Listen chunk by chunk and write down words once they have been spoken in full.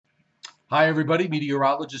Hi, everybody.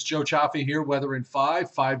 Meteorologist Joe Cioffi here. Weather in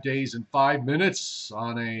 5 days in 5 minutes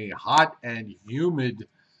on a hot and humid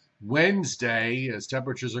Wednesday, as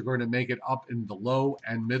temperatures are going to make it up in the low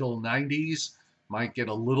and middle 90s. Might get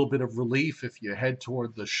a little bit of relief if you head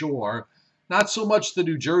toward the shore. Not so much the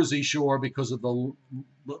New Jersey shore because of the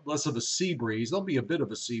less of a sea breeze. There'll be a bit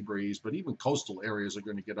of a sea breeze, but even coastal areas are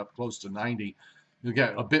going to get up close to 90. You'll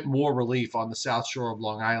get a bit more relief on the south shore of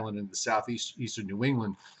Long Island and the southeastern New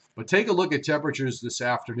England. But take a look at temperatures this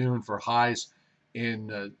afternoon for highs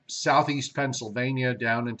in southeast Pennsylvania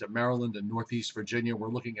down into Maryland and northeast Virginia. We're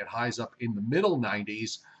looking at highs up in the middle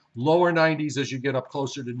 90s, lower 90s as you get up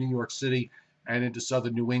closer to New York City and into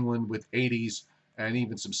southern New England with 80s and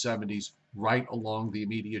even some 70s right along the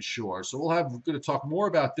immediate shore. So we're going to talk more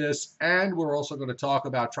about this, and we're also going to talk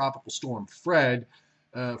about Tropical Storm Fred.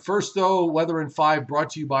 First, though, Weather in 5 brought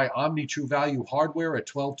to you by Omni True Value Hardware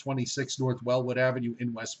at 1226 North Wellwood Avenue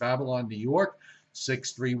in West Babylon, New York.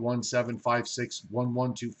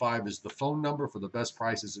 631-756-1125 is the phone number for the best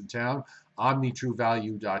prices in town.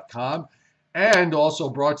 OmniTrueValue.com. And also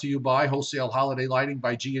brought to you by Wholesale Holiday Lighting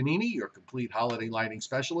by Giannini, your complete holiday lighting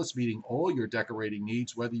specialist, meeting all your decorating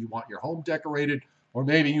needs, whether you want your home decorated or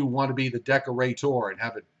maybe you want to be the decorator and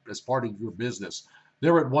have it as part of your business.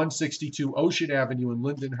 They're at 162 Ocean Avenue in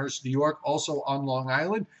Lindenhurst, New York. Also on Long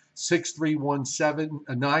Island,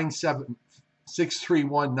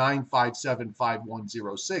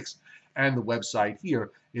 631-957-5106. And the website here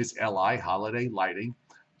is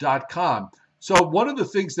liholidaylighting.com. So one of the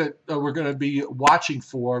things that we're going to be watching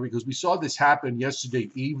for, because we saw this happen yesterday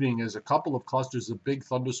evening as a couple of clusters of big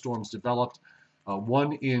thunderstorms developed,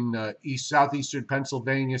 one in southeastern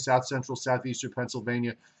Pennsylvania, south-central southeastern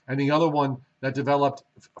Pennsylvania, and the other one that developed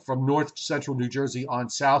from north-central New Jersey on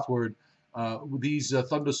southward. These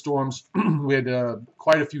thunderstorms, we had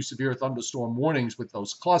quite a few severe thunderstorm warnings with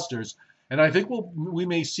those clusters, and I think we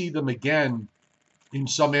may see them again in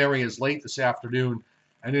some areas late this afternoon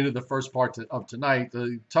and into the first part of tonight.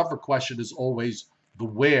 The tougher question is always the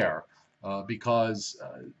where, because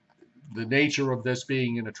the nature of this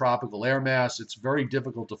being in a tropical air mass, it's very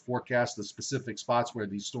difficult to forecast the specific spots where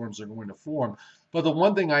these storms are going to form. But the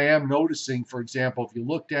one thing I am noticing, for example, if you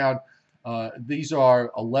look down, these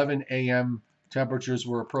are 11 a.m. temperatures.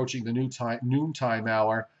 We're approaching the noontime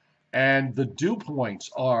hour, and the dew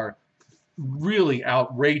points are really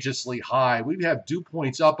outrageously high. We have dew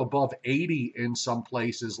points up above 80 in some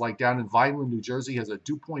places, like down in Vineland, New Jersey, has a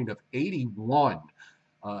dew point of 81.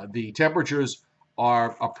 The temperatures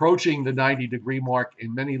are approaching the 90-degree mark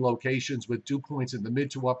in many locations with dew points in the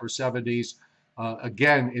mid to upper 70s.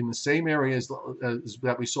 Again, in the same areas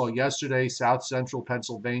that we saw yesterday, south central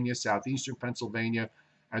Pennsylvania, southeastern Pennsylvania,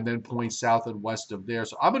 and then points south and west of there.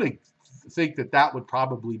 So I'm going to think that that would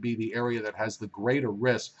probably be the area that has the greater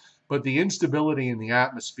risk. But the instability in the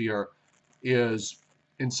atmosphere is,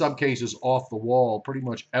 in some cases, off the wall pretty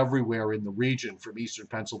much everywhere in the region from eastern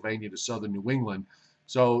Pennsylvania to southern New England.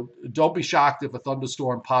 So don't be shocked if a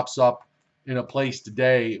thunderstorm pops up in a place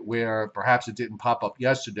today where perhaps it didn't pop up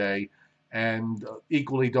yesterday. And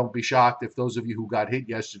equally, don't be shocked if those of you who got hit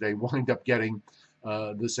yesterday wind up getting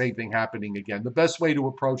the same thing happening again. The best way to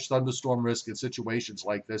approach thunderstorm risk in situations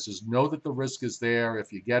like this is know that the risk is there.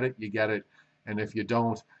 If you get it, you get it. And if you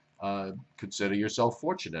don't, consider yourself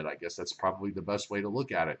fortunate. I guess that's probably the best way to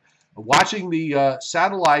look at it. Watching the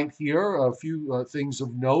satellite here, a few things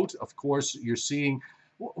of note. Of course, you're seeing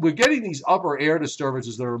we're getting these upper air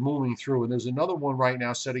disturbances that are moving through, and there's another one right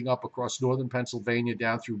now setting up across northern Pennsylvania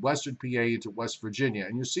down through western PA into West Virginia,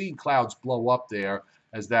 and you're seeing clouds blow up there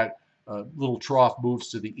as that little trough moves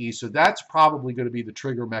to the east. So that's probably going to be the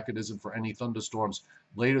trigger mechanism for any thunderstorms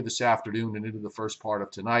later this afternoon and into the first part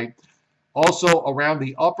of tonight. Also around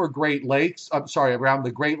the upper Great Lakes, around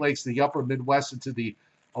the Great Lakes, the upper Midwest into the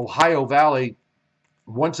Ohio Valley,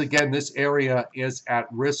 once again, this area is at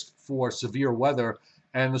risk for severe weather.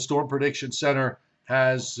 And the Storm Prediction Center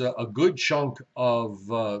has a good chunk of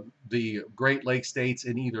the Great Lakes states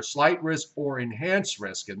in either slight risk or enhanced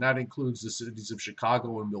risk, and that includes the cities of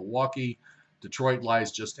Chicago and Milwaukee. Detroit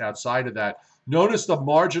lies just outside of that. Notice the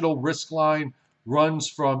marginal risk line runs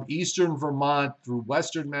from eastern Vermont through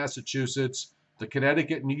western Massachusetts, the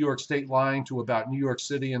Connecticut and New York state line to about New York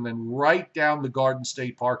City, and then right down the Garden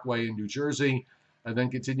State Parkway in New Jersey, and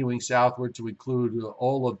then continuing southward to include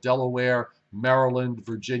all of Delaware, Maryland,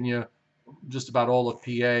 Virginia, just about all of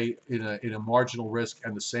PA in a marginal risk,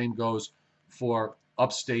 and the same goes for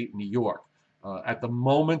upstate New York. At the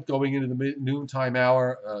moment, going into the noontime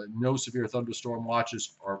hour, no severe thunderstorm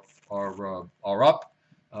watches are up,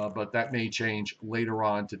 but that may change later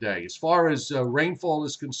on today. As far as rainfall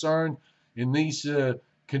is concerned, in these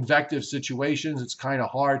convective situations. It's kind of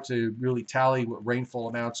hard to really tally what rainfall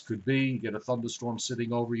amounts could be. You get a thunderstorm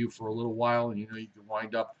sitting over you for a little while, and you know you can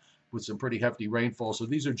wind up with some pretty hefty rainfall. So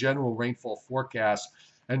these are general rainfall forecasts,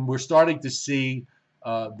 and we're starting to see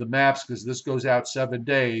the maps, because this goes out 7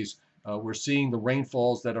 days. We're seeing the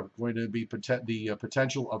rainfalls that are going to be the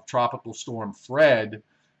potential of Tropical Storm Fred,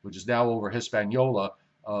 which is now over Hispaniola,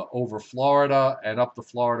 over Florida and up the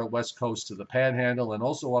Florida west coast to the Panhandle, and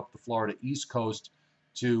also up the Florida east coast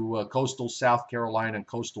to coastal South Carolina and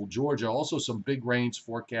coastal Georgia. Also some big rains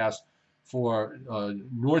forecast for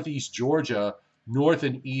northeast Georgia, north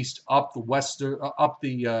and east up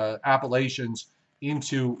the Appalachians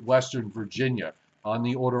into western Virginia, on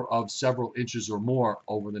the order of several inches or more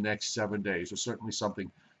over the next 7 days. So certainly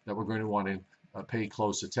something that we're going to want to pay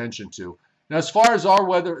close attention to. Now, as far as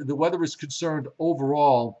the weather is concerned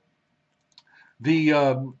overall,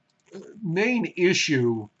 the main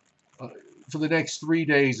issue for the next 3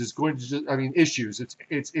 days is going to, issues.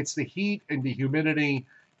 It's the heat and the humidity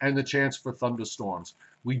and the chance for thunderstorms.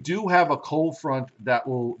 We do have a cold front that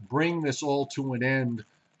will bring this all to an end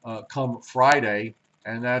come Friday,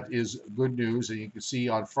 and that is good news. And you can see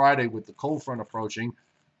on Friday, with the cold front approaching,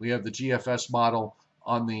 we have the GFS model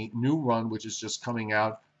on the new run, which is just coming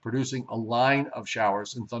out, producing a line of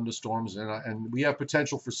showers and thunderstorms, and we have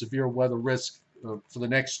potential for severe weather risk for the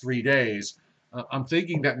next 3 days. I'm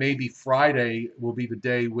thinking that maybe Friday will be the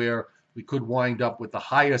day where we could wind up with the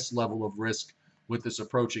highest level of risk with this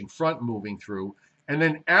approaching front moving through. And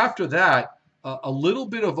then after that, a little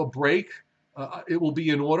bit of a break. It will be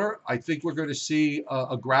in order. I think we're going to see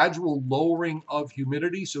a gradual lowering of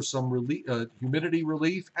humidity, so some humidity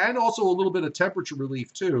relief, and also a little bit of temperature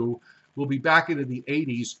relief too. We'll be back into the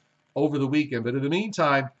 80s over the weekend. But in the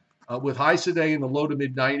meantime, with highs today in the low to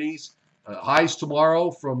mid 90s, highs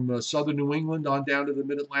tomorrow from southern New England on down to the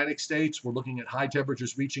mid-Atlantic states, we're looking at high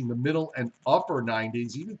temperatures reaching the middle and upper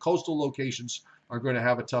 90s. Even coastal locations are going to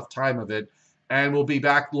have a tough time of it. And we'll be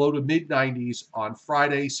back low to mid 90s on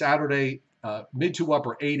Friday, Saturday, mid to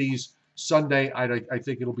upper 80s. Sunday, I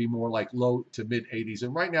think it'll be more like low to mid 80s.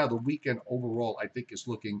 And right now, the weekend overall, I think, is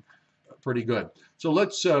looking pretty good. So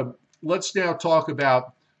let's now talk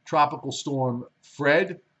about Tropical Storm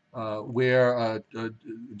Fred, where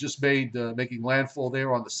just making landfall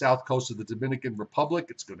there on the south coast of the Dominican Republic.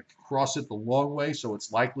 It's going to cross it the long way, so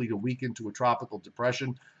it's likely to weaken to a tropical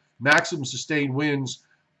depression. Maximum sustained winds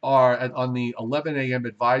are on the 11 a.m.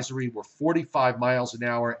 advisory were 45 miles an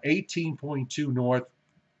hour, 18.2 north,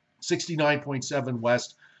 69.7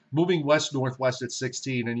 west, moving west-northwest at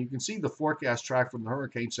 16. And you can see the forecast track from the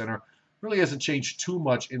Hurricane Center really hasn't changed too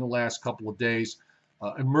much in the last couple of days.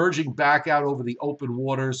 Emerging back out over the open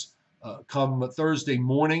waters come Thursday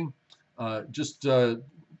morning, just to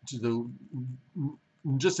the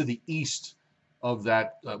east of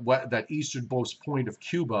that easternmost point of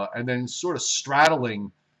Cuba, and then sort of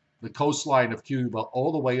straddling the coastline of Cuba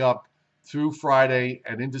all the way up through Friday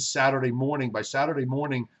and into Saturday morning. By Saturday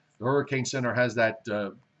morning, the Hurricane Center has that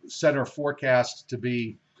center forecast to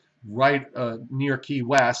be right near Key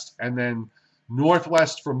West, and then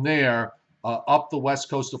northwest from there up the west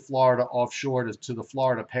coast of Florida offshore to the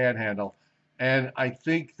Florida Panhandle. And I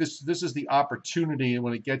think this is the opportunity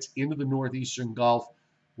when it gets into the northeastern Gulf,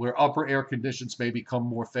 where upper air conditions may become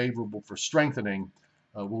more favorable for strengthening.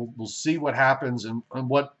 We'll see what happens and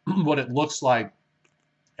what it looks like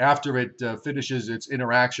after it finishes its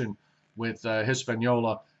interaction with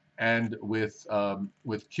Hispaniola and with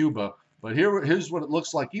Cuba. But here's what it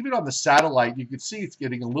looks like. Even on the satellite, you can see it's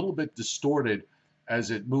getting a little bit distorted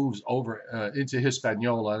as it moves over into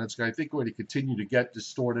Hispaniola, and it's, I think, going to continue to get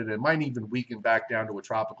distorted and might even weaken back down to a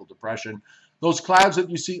tropical depression. Those clouds that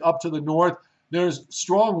you see up to the north, there's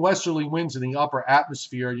strong westerly winds in the upper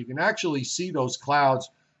atmosphere. You can actually see those clouds.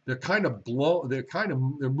 They're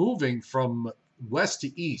moving from west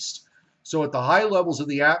to east. So at the high levels of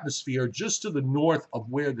the atmosphere, just to the north of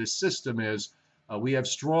where this system is, we have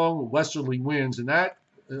strong westerly winds, and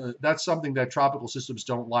that's something that tropical systems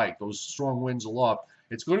don't like, those strong winds aloft.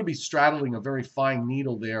 It's going to be straddling a very fine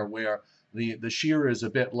needle there where the shear is a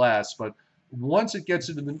bit less, but once it gets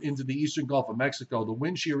into the eastern Gulf of Mexico, the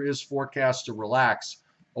wind shear is forecast to relax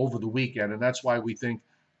over the weekend, and that's why we think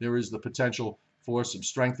there is the potential for some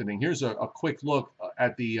strengthening. Here's a quick look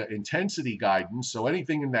at the intensity guidance. So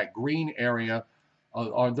anything in that green area,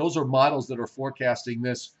 those are models that are forecasting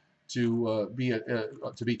this to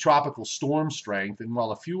be tropical storm strength. And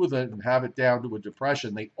while a few of them have it down to a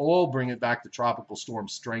depression, they all bring it back to tropical storm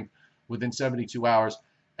strength within 72 hours.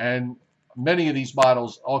 And many of these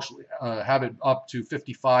models actually have it up to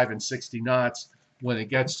 55 and 60 knots when it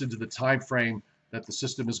gets into the time frame that the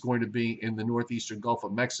system is going to be in the northeastern Gulf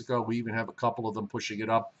of Mexico. We even have a couple of them pushing it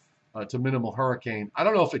up to minimal hurricane. I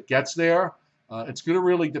don't know if it gets there. It's going to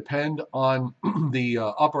really depend on the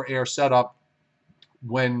upper air setup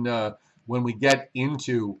when we get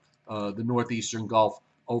into the northeastern Gulf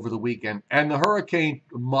over the weekend. And the hurricane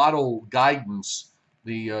model guidance,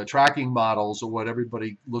 the tracking models, or what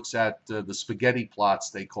everybody looks at, the spaghetti plots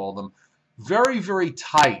they call them, very, very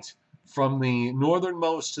tight from the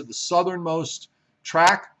northernmost to the southernmost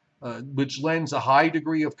track, which lends a high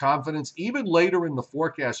degree of confidence. Even later in the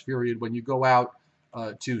forecast period, when you go out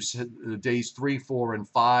to days 3, 4, and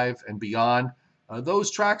 5 and beyond,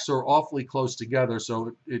 those tracks are awfully close together.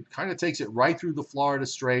 So it kind of takes it right through the Florida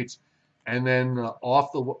Straits and then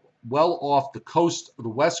off the coast, the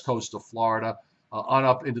west coast of Florida, on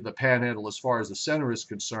up into the Panhandle as far as the center is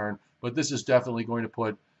concerned. But this is definitely going to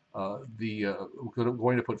put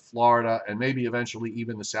Florida and maybe eventually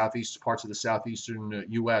even the southeast parts of the southeastern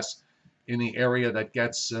U.S. in the area that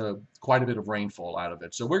gets quite a bit of rainfall out of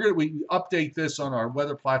it. So we update this on our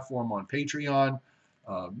weather platform on Patreon,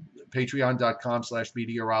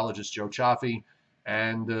 patreon.com/meteorologist Joe Cioffi,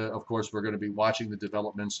 and of course we're going to be watching the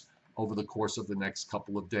developments over the course of the next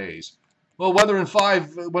couple of days. Well, Weather in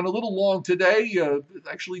 5 went a little long today. It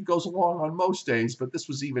actually goes along on most days, but this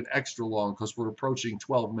was even extra long because we're approaching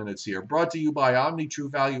 12 minutes here. Brought to you by Omni True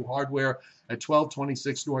Value Hardware at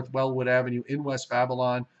 1226 North Wellwood Avenue in West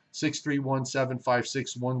Babylon,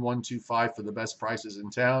 631-756-1125 for the best prices in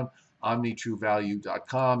town,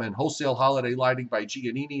 omnitruevalue.com, and Wholesale Holiday Lighting by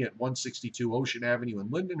Giannini at 162 Ocean Avenue in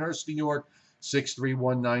Lindenhurst, New York,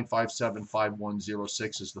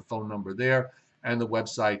 631-957-5106 is the phone number there, and the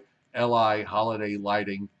website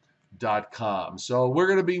liholidaylighting.com. So we're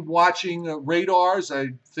going to be watching radars.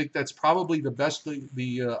 I think that's probably the best,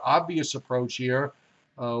 the obvious approach here,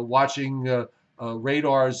 watching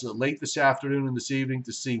radars late this afternoon and this evening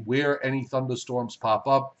to see where any thunderstorms pop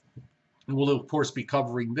up. And we'll, of course, be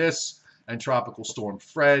covering this and Tropical Storm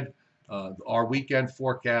Fred, our weekend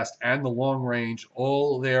forecast, and the long range,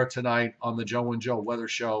 all there tonight on the Joe and Joe Weather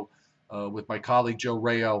Show with my colleague Joe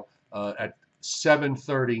Rayo at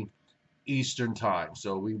 7:30 Eastern Time.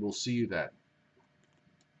 So we will see you then.